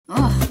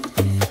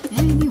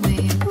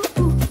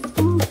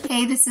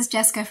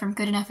Jessica from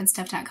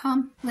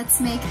GoodEnoughandStuff.com. Let's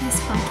make this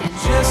pumpkin.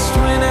 Just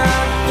when I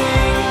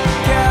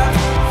think I've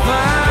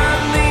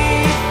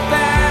finally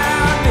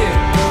found it,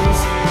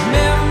 those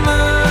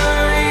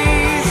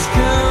memories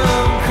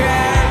come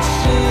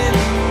crashing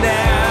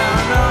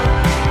down. Oh,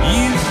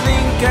 you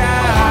think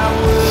I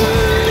would?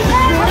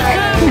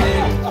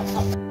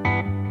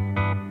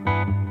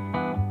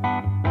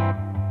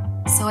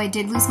 So I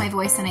did lose my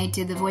voice and I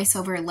did the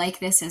voiceover like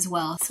this as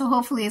well. So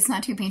hopefully it's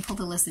not too painful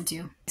to listen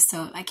to.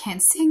 So I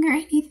can't sing or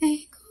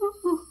anything.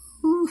 Ooh,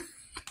 ooh.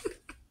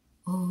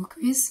 Oh,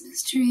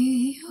 Christmas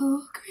tree,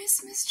 oh,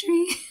 Christmas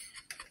tree.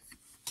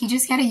 You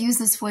just gotta use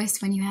this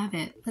voice when you have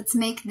it. Let's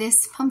make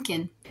this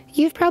pumpkin.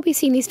 You've probably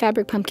seen these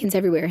fabric pumpkins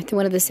everywhere. They're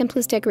one of the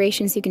simplest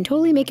decorations you can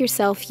totally make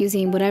yourself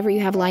using whatever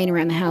you have lying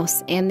around the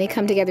house, and they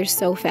come together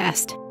so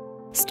fast.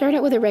 Start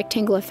out with a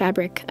rectangle of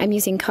fabric. I'm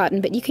using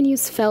cotton, but you can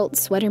use felt,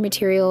 sweater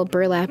material,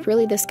 burlap.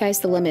 Really, the sky's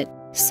the limit.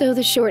 Sew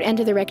the short end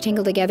of the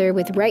rectangle together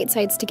with right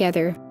sides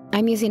together.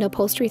 I'm using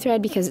upholstery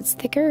thread because it's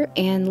thicker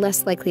and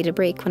less likely to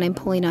break when I'm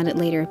pulling on it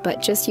later,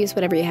 but just use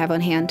whatever you have on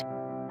hand.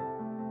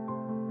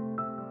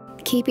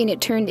 Keeping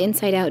it turned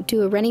inside out,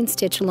 do a running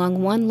stitch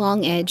along one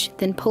long edge,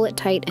 then pull it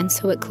tight and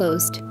sew it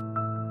closed.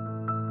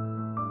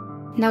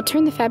 Now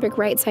turn the fabric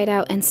right side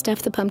out and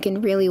stuff the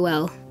pumpkin really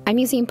well. I'm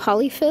using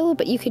polyfill,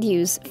 but you could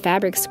use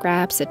fabric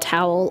scraps, a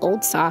towel,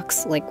 old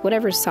socks, like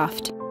whatever's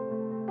soft.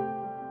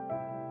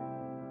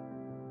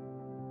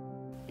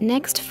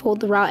 Next, fold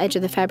the raw edge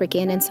of the fabric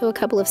in and sew a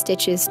couple of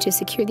stitches to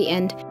secure the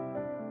end.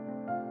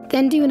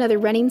 Then do another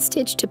running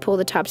stitch to pull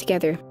the top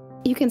together.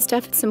 You can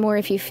stuff it some more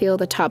if you feel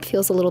the top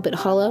feels a little bit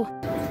hollow.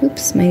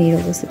 Oops, my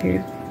needle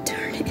disappeared.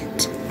 Darn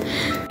it.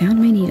 Found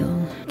my needle.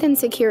 Then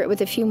secure it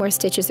with a few more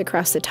stitches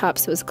across the top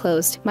so it's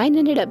closed. Mine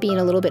ended up being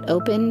a little bit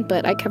open,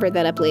 but I covered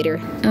that up later.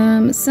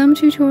 Some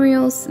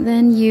tutorials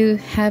then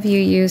have you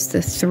use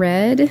the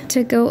thread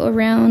to go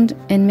around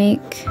and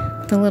make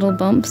the little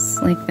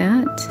bumps like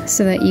that,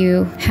 so that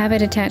you have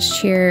it attached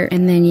here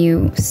and then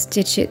you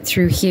stitch it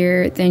through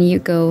here, then you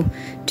go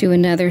do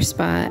another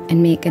spot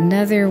and make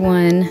another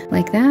one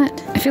like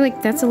that. I feel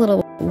like that's a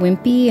little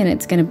wimpy and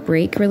it's gonna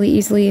break really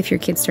easily if your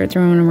kids start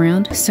throwing them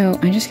around. So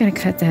I'm just gonna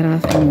cut that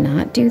off and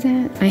not do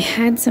that. I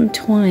had some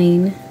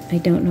twine. I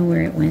don't know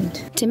where it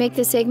went. To make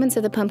the segments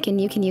of the pumpkin,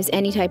 you can use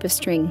any type of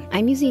string.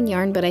 I'm using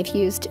yarn, but I've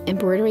used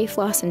embroidery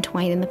floss and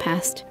twine in the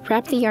past.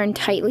 Wrap the yarn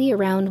tightly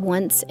around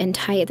once and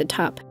tie at the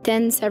top.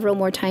 Then several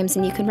more times,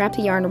 and you can wrap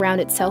the yarn around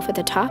itself at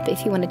the top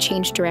if you want to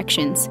change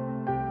directions.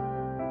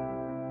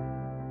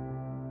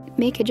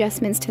 Make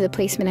adjustments to the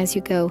placement as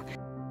you go.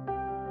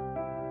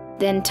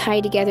 Then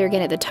tie together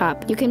again at the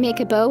top. You can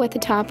make a bow at the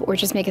top or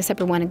just make a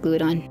separate one and glue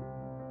it on.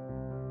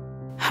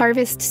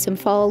 Harvest some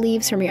fall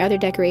leaves from your other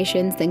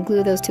decorations, then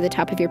glue those to the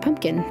top of your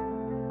pumpkin.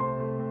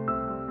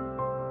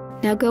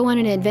 Now go on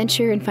an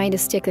adventure and find a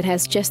stick that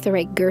has just the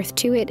right girth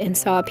to it and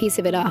saw a piece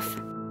of it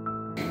off.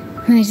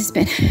 I just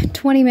spent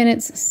 20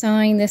 minutes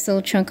sawing this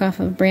little chunk off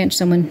of a branch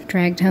someone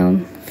dragged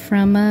home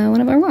from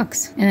one of our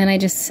walks. And then I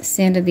just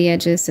sanded the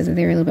edges so that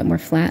they were a little bit more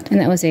flat. And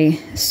that was a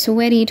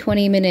sweaty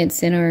 20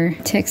 minutes in our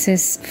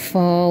Texas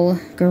fall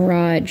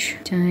garage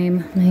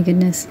time. My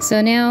goodness.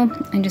 So now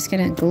I'm just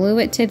gonna glue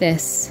it to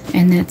this,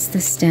 and that's the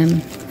stem.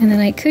 And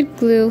then I could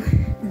glue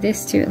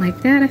this to it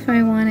like that if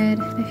I wanted.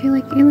 I feel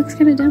like it looks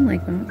kind of dumb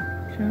like that,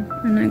 so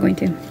I'm not going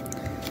to.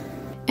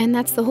 And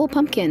that's the whole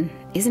pumpkin.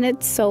 Isn't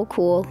it so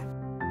cool?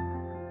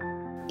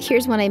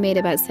 Here's one I made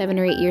about 7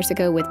 or 8 years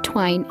ago with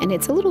twine, and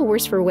it's a little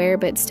worse for wear,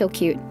 but still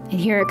cute. And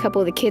here are a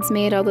couple the kids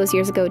made all those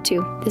years ago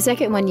too. The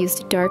second one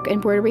used dark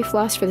embroidery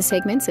floss for the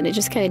segments, and it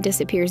just kind of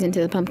disappears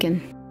into the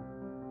pumpkin.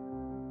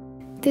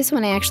 This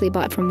one I actually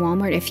bought from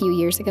Walmart a few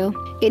years ago.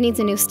 It needs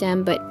a new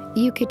stem, but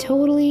you could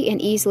totally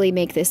and easily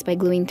make this by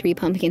gluing 3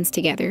 pumpkins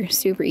together.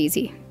 Super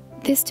easy.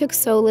 This took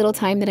so little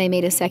time that I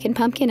made a second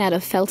pumpkin out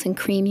of felt and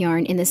cream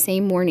yarn in the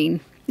same morning.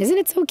 Isn't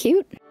it so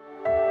cute?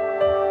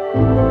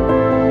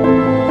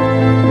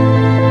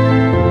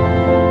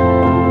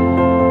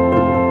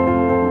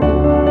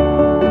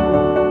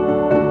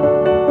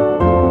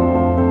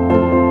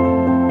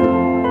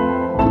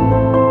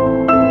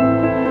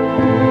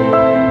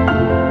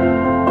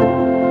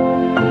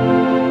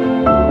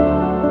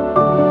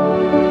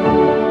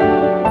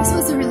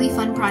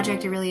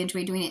 I really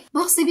enjoy doing it,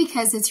 mostly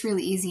because it's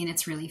really easy and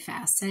it's really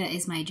fast. That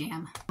is my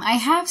jam. I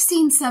have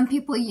seen some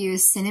people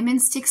use cinnamon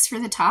sticks for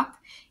the top.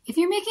 If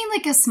you're making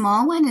like a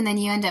small one and then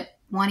you end up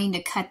wanting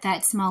to cut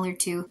that smaller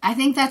too, I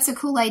think that's a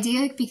cool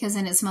idea because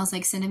then it smells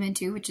like cinnamon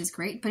too, which is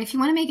great. But if you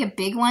want to make a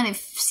big one, it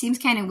seems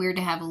kind of weird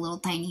to have a little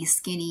tiny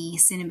skinny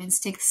cinnamon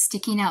stick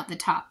sticking out the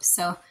top.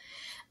 So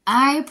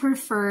I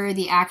prefer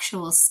the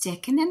actual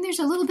stick, and then there's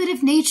a little bit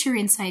of nature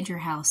inside your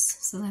house,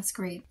 so that's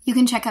great. You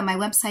can check out my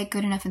website,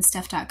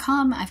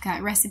 GoodEnoughandStuff.com. I've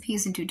got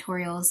recipes and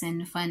tutorials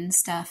and fun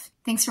stuff.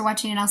 Thanks for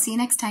watching, and I'll see you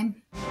next time.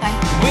 Bye.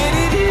 Where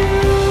did you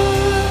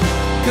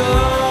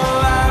go?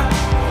 I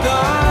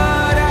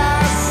thought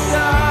I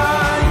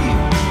saw you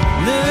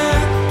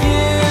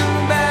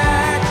looking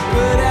back,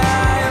 but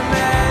I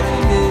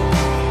imagined it.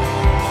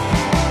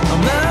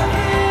 I'm not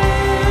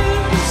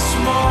in a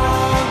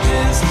small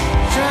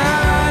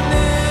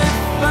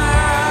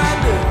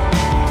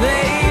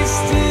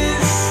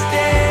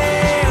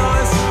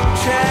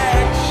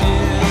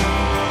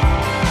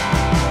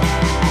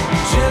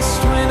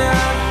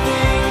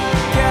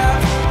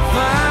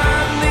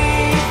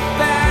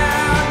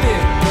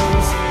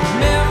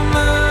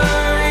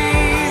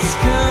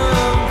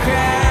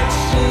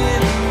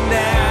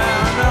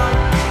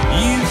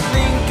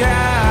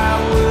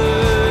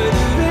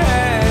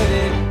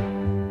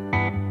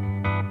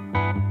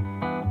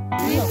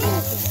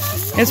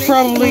It's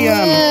probably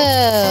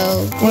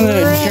Whoa. one of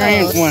the gross.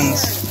 giant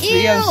ones.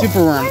 Yeah, the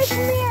super worms.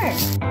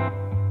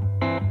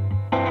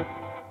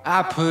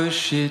 I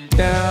push it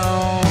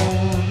down.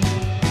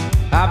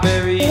 I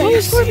bury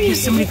it.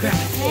 Somebody grab it.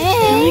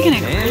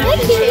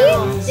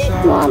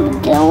 Mom,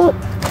 don't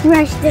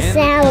crush the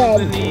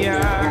salad.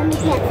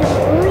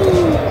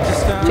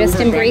 Just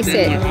embrace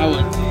it. I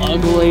was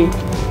ugly.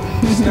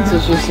 That's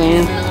what you're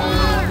saying.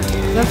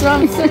 That's what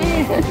I'm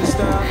saying.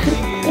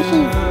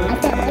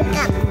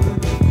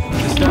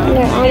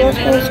 They're almost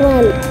gonna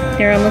swim.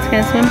 You're almost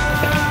gonna swim?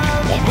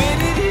 When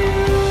did you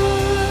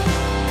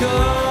go?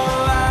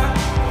 I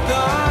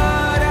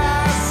thought I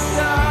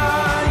saw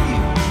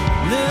you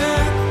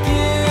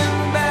looking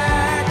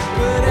back,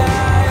 but I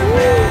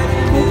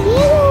imagine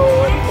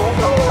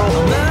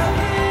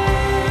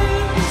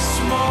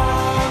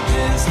small,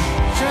 just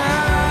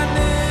trying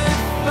to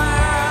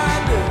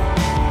find a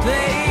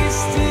place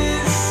to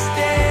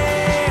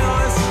stay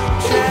or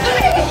some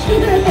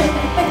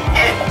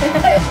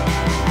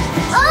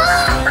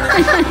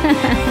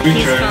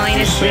He's falling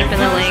asleep in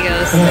the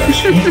Legos.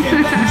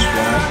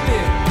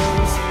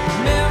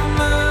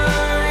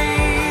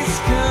 Memories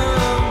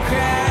come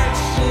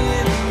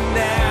crashing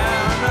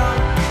down.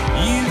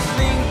 You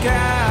think I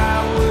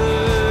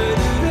would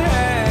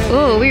have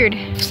Oh, weird.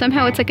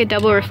 Somehow it's like a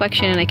double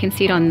reflection and I can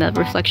see it on the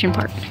reflection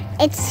part.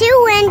 It's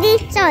too windy,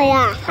 so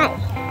yeah. Hi.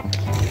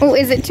 Oh,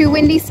 is it too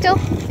windy still?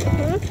 So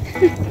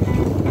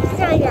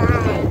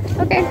yeah.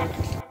 Okay.